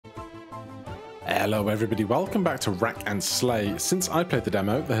Hello everybody, welcome back to Rack and Slay. Since I played the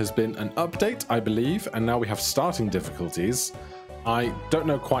demo, there has been an update, I believe, and now we have starting difficulties. I don't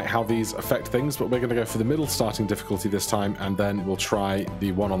know quite how these affect things, but we're going to go for the middle starting difficulty this time, and then we'll try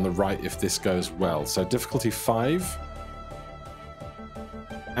the one on the right if this goes well. So difficulty 5,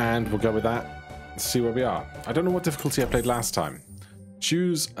 and we'll go with that and see where we are. I don't know what difficulty I played last time.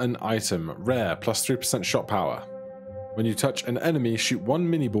 Choose an item, rare, plus 3% shot power. When you touch an enemy, shoot one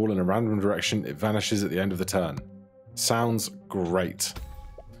mini ball in a random direction. It vanishes at the end of the turn. Sounds great.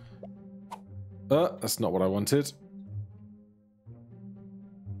 That's not what I wanted.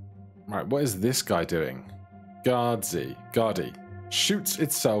 Right, what is this guy doing? Guardy. Shoots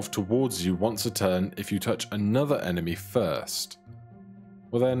itself towards you once a turn if you touch another enemy first.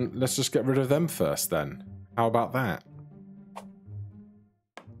 Well then, let's just get rid of them first then. How about that?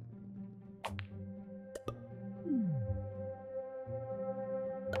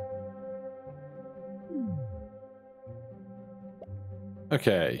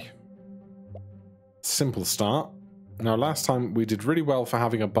 Okay, simple start. Now last time we did really well for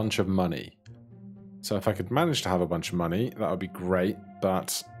having a bunch of money. So if I could manage to have a bunch of money, that would be great,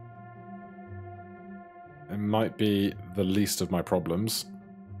 but it might be the least of my problems.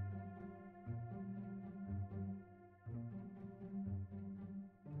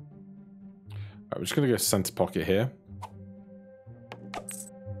 Right, we're just going to go center pocket here.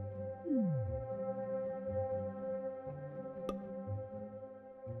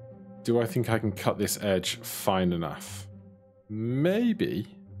 Do I think I can cut this edge fine enough? Maybe.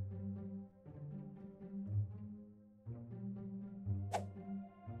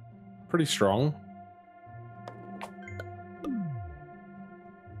 Pretty strong.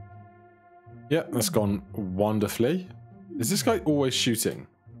 Yeah, that's gone wonderfully. Is this guy always shooting?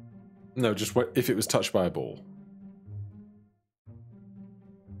 No, just if it was touched by a ball.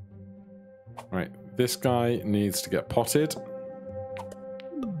 Right, this guy needs to get potted.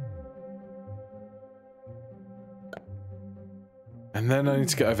 And then I need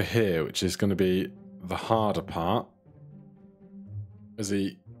to get over here, which is going to be the harder part. As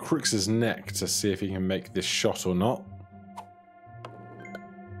he crooks his neck to see if he can make this shot or not.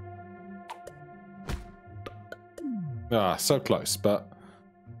 Ah, so close, but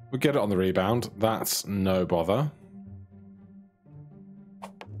we'll get it on the rebound. That's no bother.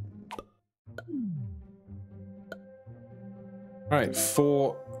 Alright,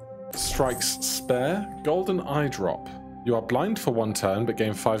 4 strikes spare. Golden eye drop. You are blind for 1 turn, but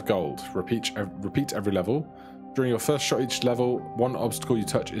gain 5 gold. Repeat every level. During your first shot each level, 1 obstacle you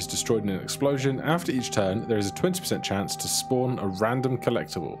touch is destroyed in an explosion. After each turn, there is a 20% chance to spawn a random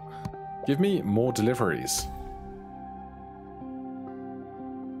collectible. Give me more deliveries.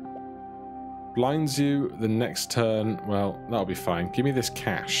 Blinds you the next turn. Well, that'll be fine. Give me this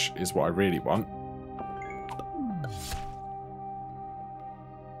cash is what I really want.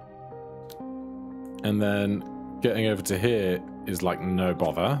 And then getting over to here is like no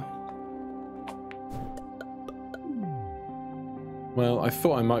bother. Well, I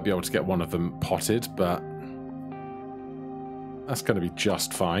thought I might be able to get one of them potted, but that's going to be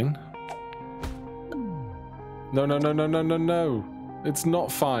just fine. No. It's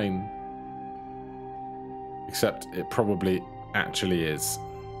not fine. Except it probably actually is.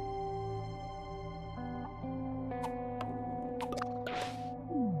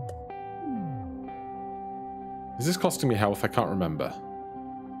 Is this costing me health? I can't remember.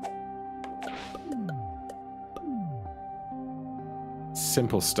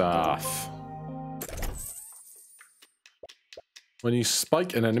 Simple stuff. When you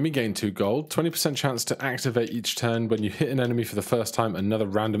spike an enemy, gain 2 gold. 20% chance to activate each turn. When you hit an enemy for the first time, another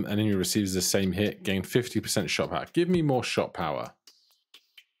random enemy receives the same hit. Gain 50% shot power. Give me more shot power.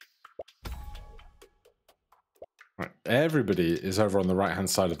 Right, everybody is over on the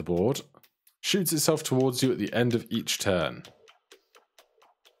right-hand side of the board. Shoots itself towards you at the end of each turn.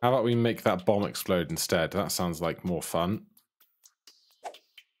 How about we make that bomb explode instead? That sounds like more fun.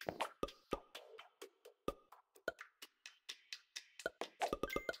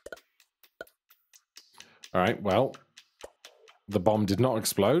 Alright, well, the bomb did not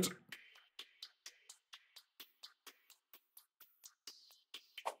explode.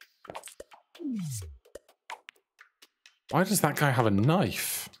 Why does that guy have a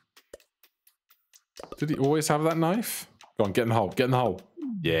knife? Did he always have that knife? Go on, get in the hole. Get in the hole.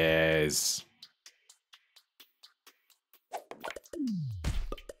 Yes.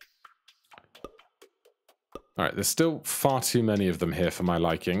 Alright, there's still far too many of them here for my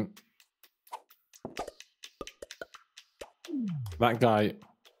liking. That guy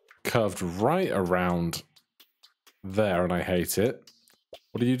curved right around there, and I hate it.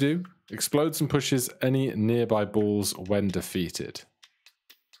 What do you do? Explodes and pushes any nearby balls when defeated.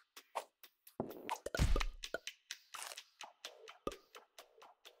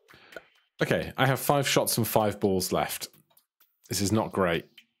 Okay, I have 5 shots and 5 balls left. This is not great.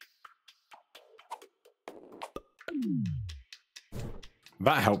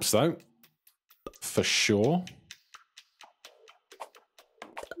 That helps though. For sure.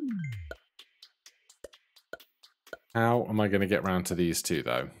 How am I going to get round to these two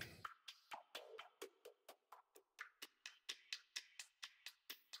though?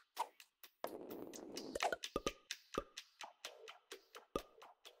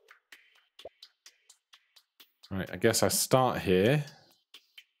 Right, I guess I start here.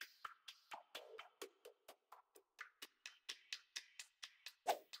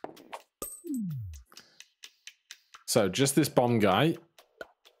 So just this bomb guy.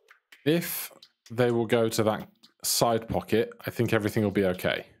 If they will go to that side pocket, I think everything will be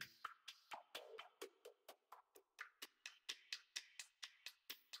okay.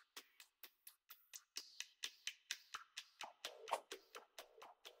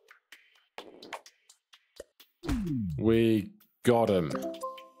 We got him.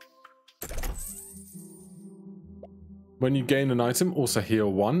 When you gain an item, also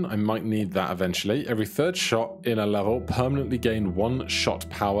heal 1. I might need that eventually. Every 3rd shot in a level, permanently gain 1 shot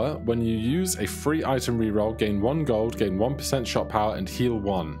power. When you use a free item reroll, gain 1 gold, gain 1% shot power, and heal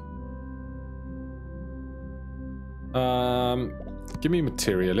 1. Give me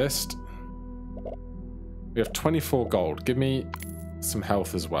materialist. We have 24 gold. Give me some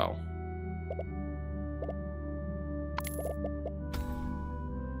health as well.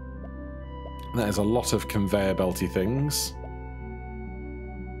 That is a lot of conveyor belty things.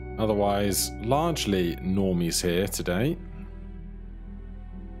 Otherwise, largely normies here today.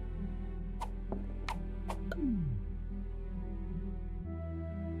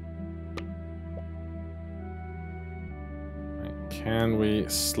 Right, can we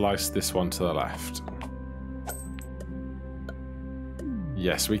slice this one to the left?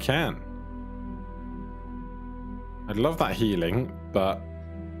 Yes, we can. I'd love that healing, but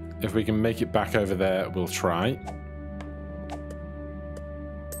if we can make it back over there, we'll try.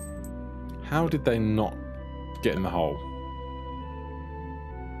 How did they not get in the hole?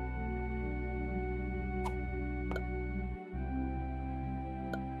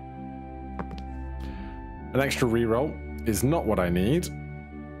 An extra reroll is not what I need.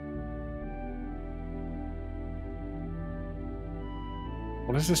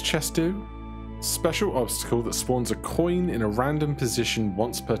 What does this chest do? Special obstacle that spawns a coin in a random position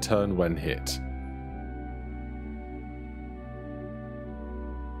once per turn when hit.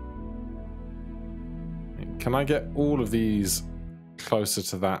 Can I get all of these closer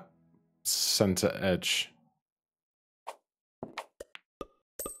to that center edge?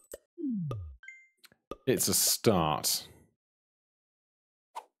 It's a start.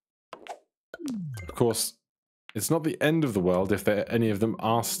 Of course, it's not the end of the world if any of them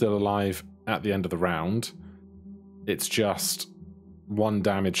are still alive at the end of the round. It's just 1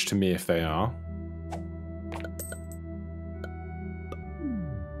 damage to me if they are.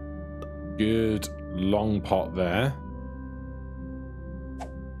 Good long pot there.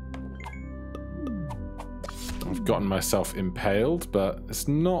 I've gotten myself impaled, but it's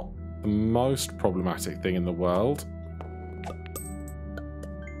not the most problematic thing in the world.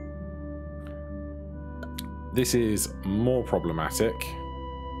 This is more problematic.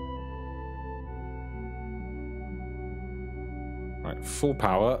 Right, full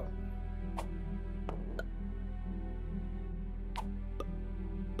power.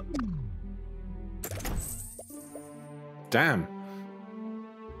 Damn.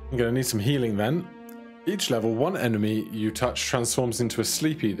 I'm gonna need some healing then. Each level, 1 enemy you touch transforms into a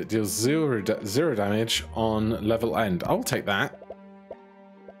sleepy that deals 0 damage on level end. I'll take that.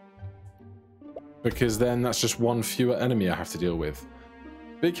 Because then that's just 1 fewer enemy I have to deal with.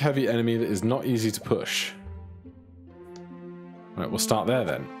 Big heavy enemy that is not easy to push. Right, we'll start there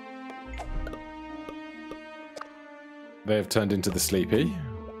then. They have turned into the sleepy.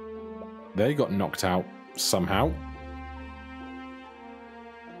 They got knocked out somehow.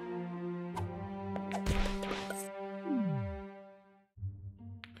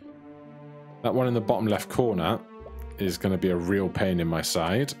 That one in the bottom left corner is going to be a real pain in my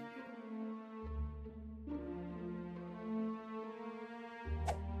side.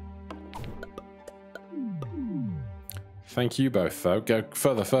 Thank you both, though. Go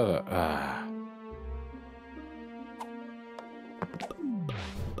further, further. Ah.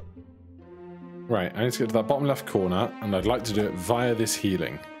 Right, I need to get to that bottom left corner, and I'd like to do it via this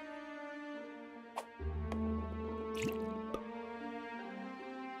healing.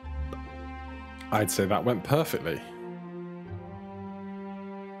 I'd say that went perfectly.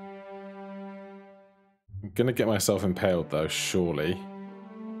 I'm gonna get myself impaled though, surely.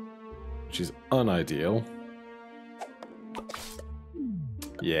 Which is unideal.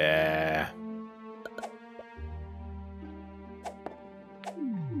 Yeah.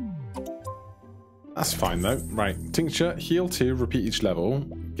 That's fine though. Right, tincture, heal 2, repeat each level.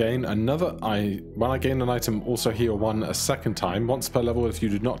 Gain another when I gain an item, also heal 1 a second time. Once per level, if you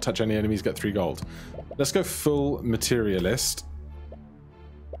do not touch any enemies, get 3 gold. Let's go full materialist.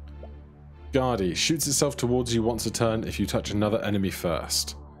 Guardy shoots itself towards you once a turn if you touch another enemy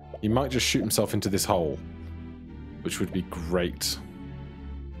first. He might just shoot himself into this hole, which would be great.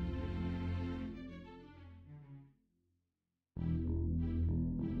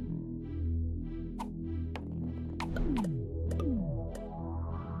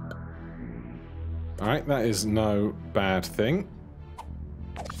 Alright, that is no bad thing.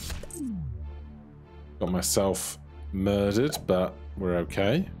 Got myself murdered, but we're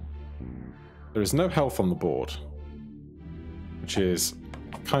okay. There is no health on the board, which is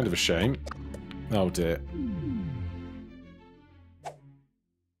kind of a shame. Oh dear.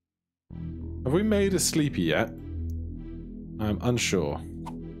 Have we made a sleepy yet? I'm unsure.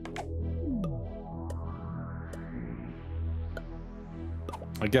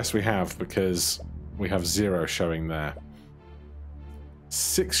 I guess we have, because we have 0 showing there.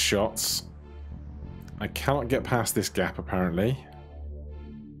 6 shots. I cannot get past this gap, apparently.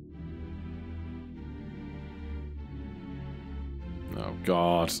 Oh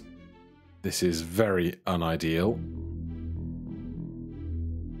god. This is very unideal.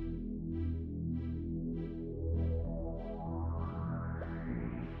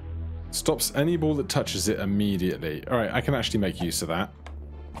 Stops any ball that touches it immediately. Alright, I can actually make use of that.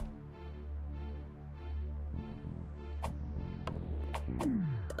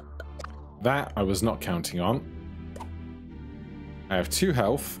 That I was not counting on. I have 2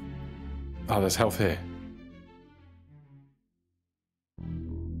 health. Oh, there's health here.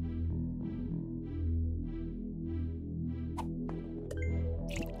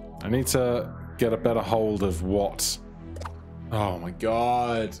 I need to get a better hold of what... Oh my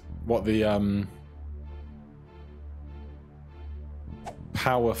god. What the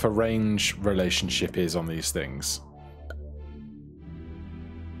power for range relationship is on these things.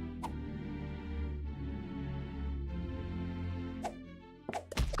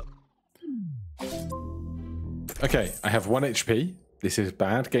 Okay, I have 1 HP. This is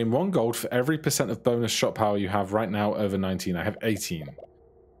bad. Gain 1 gold for every % of bonus shot power you have right now over 19. I have 18.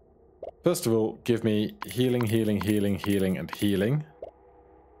 First of all, give me healing, healing, healing, healing, and healing.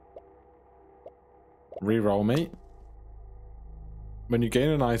 Reroll me. When you gain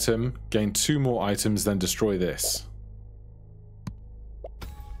an item, gain 2 more items, then destroy this.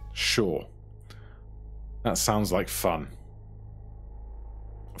 Sure. That sounds like fun.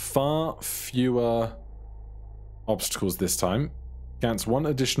 Far fewer obstacles this time. Grants 1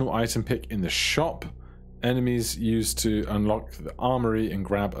 additional item pick in the shop. Enemies used to unlock the armory and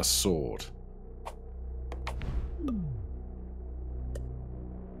grab a sword.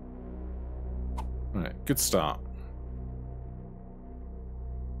 Alright, good start.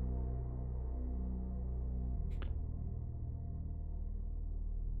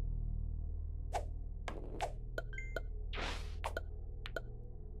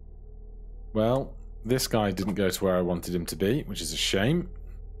 Well, this guy didn't go to where I wanted him to be, which is a shame.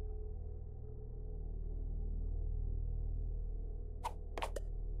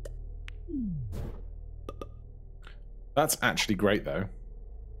 That's actually great, though.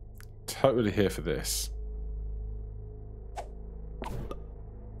 Totally here for this.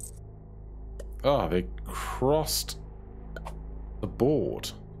 Oh, they crossed the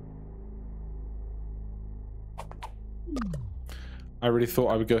board. I really thought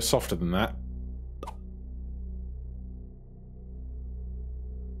I would go softer than that.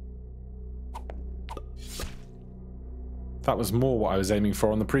 That was more what I was aiming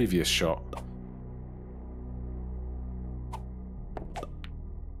for on the previous shot.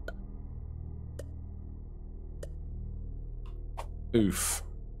 Oof.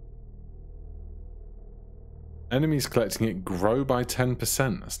 Enemies collecting it grow by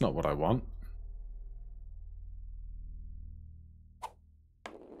 10%. That's not what I want.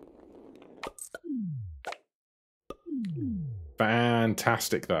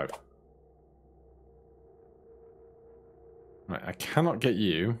 Fantastic, though. Right, I cannot get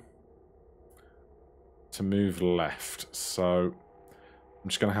you to move left, so I'm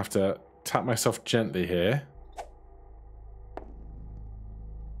just going to have to tap myself gently here.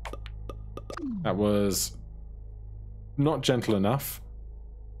 That was not gentle enough.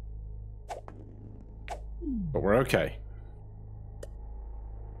 But we're okay.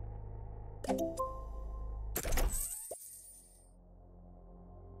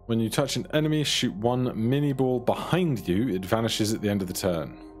 When you touch an enemy, shoot one mini ball behind you. It vanishes at the end of the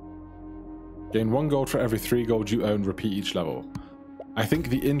turn. Gain 1 gold for every 3 gold you own. Repeat each level. I think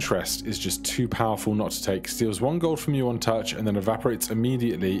the interest is just too powerful not to take. Steals 1 gold from you on touch and then evaporates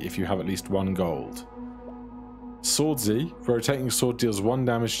immediately if you have at least 1 gold. Swordsy. Rotating sword deals 1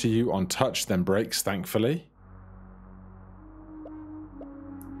 damage to you on touch, then breaks, thankfully.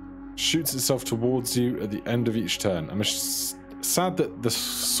 Shoots itself towards you at the end of each turn. I'm sad that the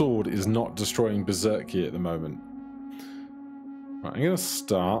sword is not destroying Berserky at the moment. Right, I'm going to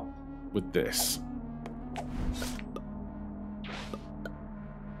start with this.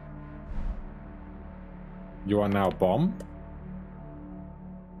 You are now bomb.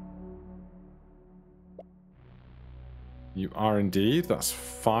 You are indeed. That's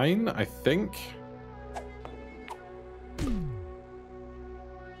fine, I think.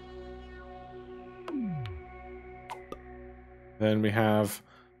 Then we have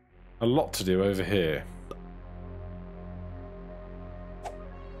a lot to do over here.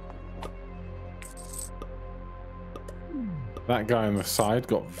 That guy on the side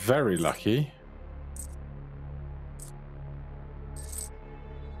got very lucky.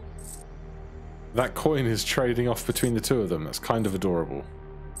 That coin is trading off between the two of them. That's kind of adorable.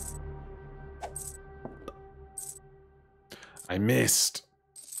 I missed.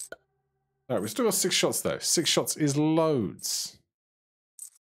 Alright, we've still got 6 shots though. 6 shots is loads.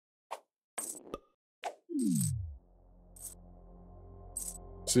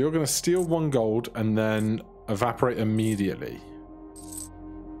 So you're going to steal 1 gold and then evaporate immediately.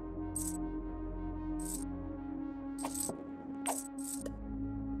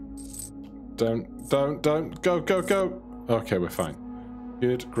 Don't. Go. Okay, we're fine.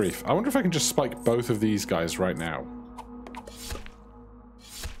 Good grief. I wonder if I can just spike both of these guys right now.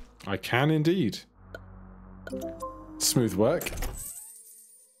 I can indeed. Smooth work.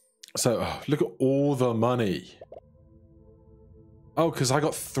 So, look at all the money. Oh, because I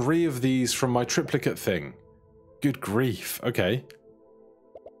got 3 of these from my triplicate thing. Good grief. Okay.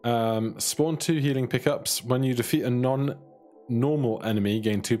 Spawn 2 healing pickups. When you defeat a non-normal enemy,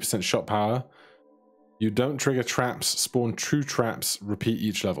 gain 2% shot power. You don't trigger traps. Spawn true traps. Repeat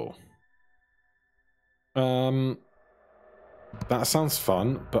each level. That sounds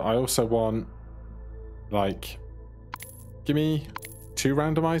fun, but I also want, like, give me 2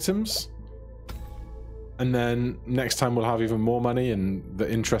 random items. And then next time we'll have even more money and the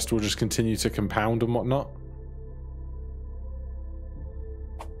interest will just continue to compound and whatnot.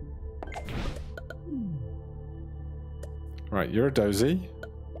 Right, you're a dozy.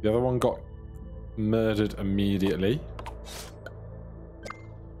 The other one got murdered immediately.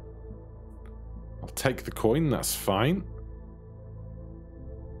 I'll take the coin, that's fine.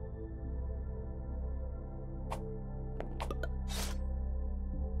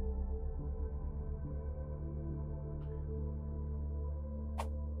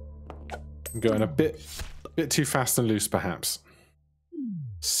 I'm going a bit too fast and loose, perhaps.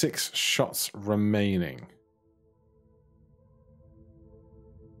 6 shots remaining.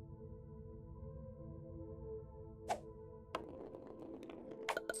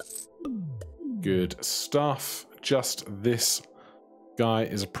 Good stuff. Just this guy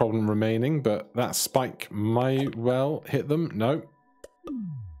is a problem remaining, but that spike might well hit them. No.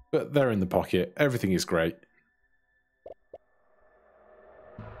 But they're in the pocket. Everything is great.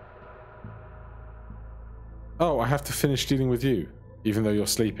 Oh, I have to finish dealing with you, even though you're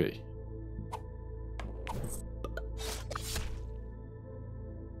sleepy.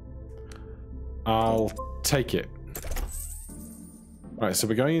 I'll take it. Right, so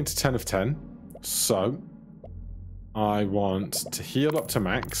we're going into 10 of 10. So, I want to heal up to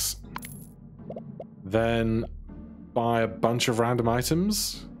max. Then buy a bunch of random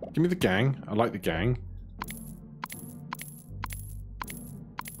items. Give me the gang. I like the gang.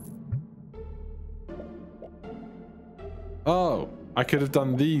 Oh, I could have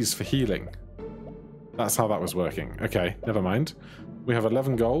done these for healing. That's how that was working. Okay, never mind. We have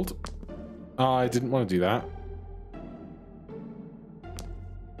 11 gold. Oh, I didn't want to do that.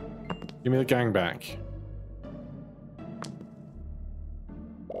 Give me the gang back.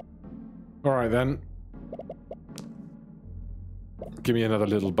 Alright then. Give me another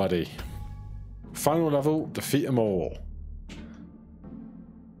little buddy. Final level, defeat them all.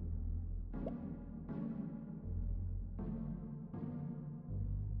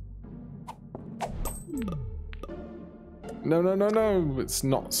 No. It's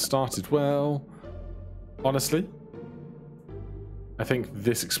not started well. Honestly. I think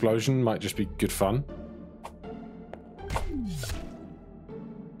this explosion might just be good fun.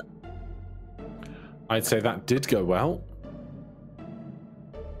 I'd say that did go well.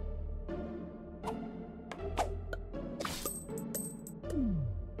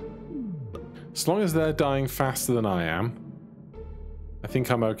 As long as they're dying faster than I am, I think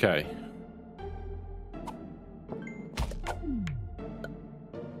I'm okay.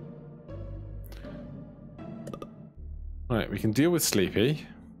 Right, we can deal with Sleepy.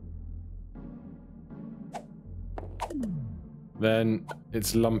 Then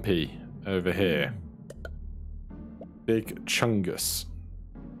it's Lumpy over here. Big Chungus.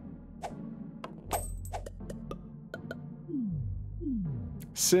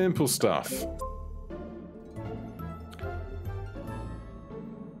 Simple stuff.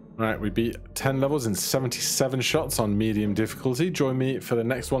 Right, we beat 10 levels in 77 shots on medium difficulty. Join me for the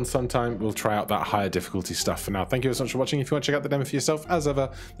next one sometime. We'll try out that higher difficulty stuff. For now, thank you so much for watching. If you want to check out the demo for yourself, as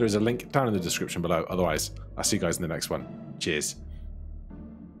ever, there is a link down in the description below. Otherwise, I'll see you guys in the next one. Cheers.